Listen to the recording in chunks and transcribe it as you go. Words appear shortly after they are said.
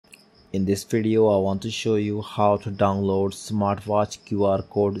In this video, I want to show you how to download smartwatch QR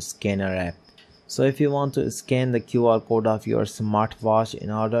code scanner app. So if you want to scan the QR code of your smartwatch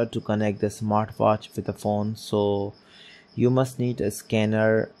in order to connect the smartwatch with the phone, so you must need a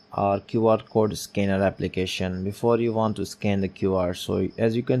scanner or QR code scanner application before you want to scan the QR. So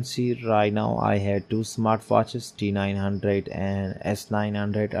as you can see right now, I have two smartwatches, T900 and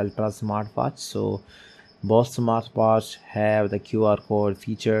S900 Ultra smartwatch. So both smartwatches have the QR code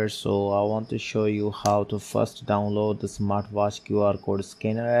feature. So I want to show you how to first download the smartwatch QR code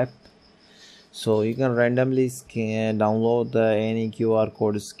scanner app. So you can randomly download any QR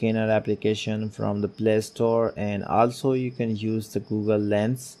code scanner application from the Play Store, and also you can use the Google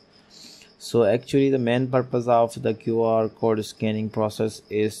Lens. So actually the main purpose of the QR code scanning process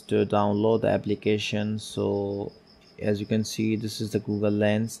is to download the application. So as you can see, this is the Google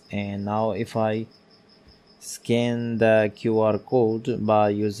Lens, and now if I scan the QR code by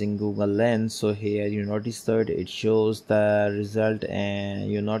using Google Lens, so here you notice that it shows the result,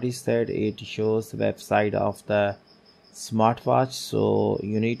 and you notice that it shows the website of the smartwatch. So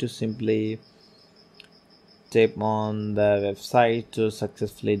you need to simply tap on the website to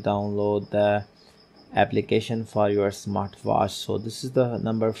successfully download the application for your smartwatch. So this is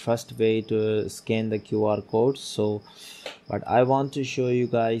the first way to scan the QR code. So but I want to show you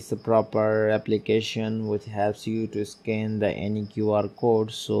guys the proper application which helps you to scan any QR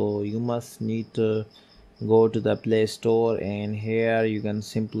code. So you must need to go to the Play Store, and here you can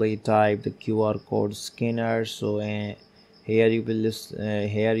simply type the QR code scanner. So here you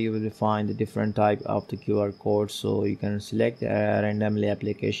will find the different type of the QR code. So you can select a randomly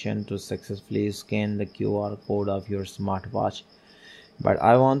application to successfully scan the QR code of your smartwatch. But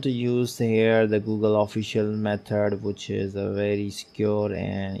I want to use here the Google official method, which is a very secure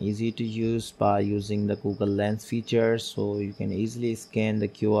and easy to use by using the Google Lens feature. So you can easily scan the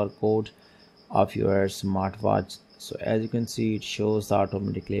QR code of your smartwatch. So as you can see, it shows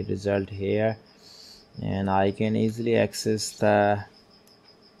automatically result here, and I can easily access the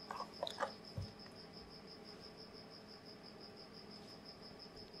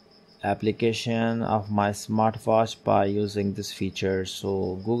application of my smartwatch by using this feature.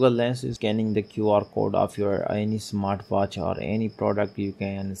 So Google Lens is scanning the QR code of your any smartwatch or any product. You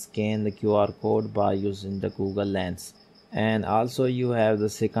can scan the QR code by using the Google Lens. And also you have the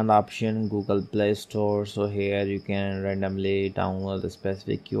second option, Google Play Store. So here you can randomly download the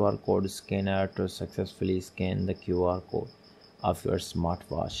specific QR code scanner to successfully scan the QR code of your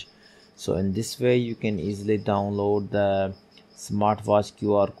smartwatch. So in this way you can easily download the smartwatch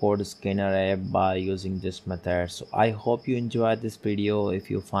QR code scanner app by using this method. So I hope you enjoyed this video.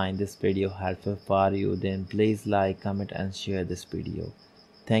 If you find this video helpful for you, then please like, comment and share this video.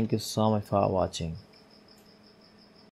 Thank you so much for watching.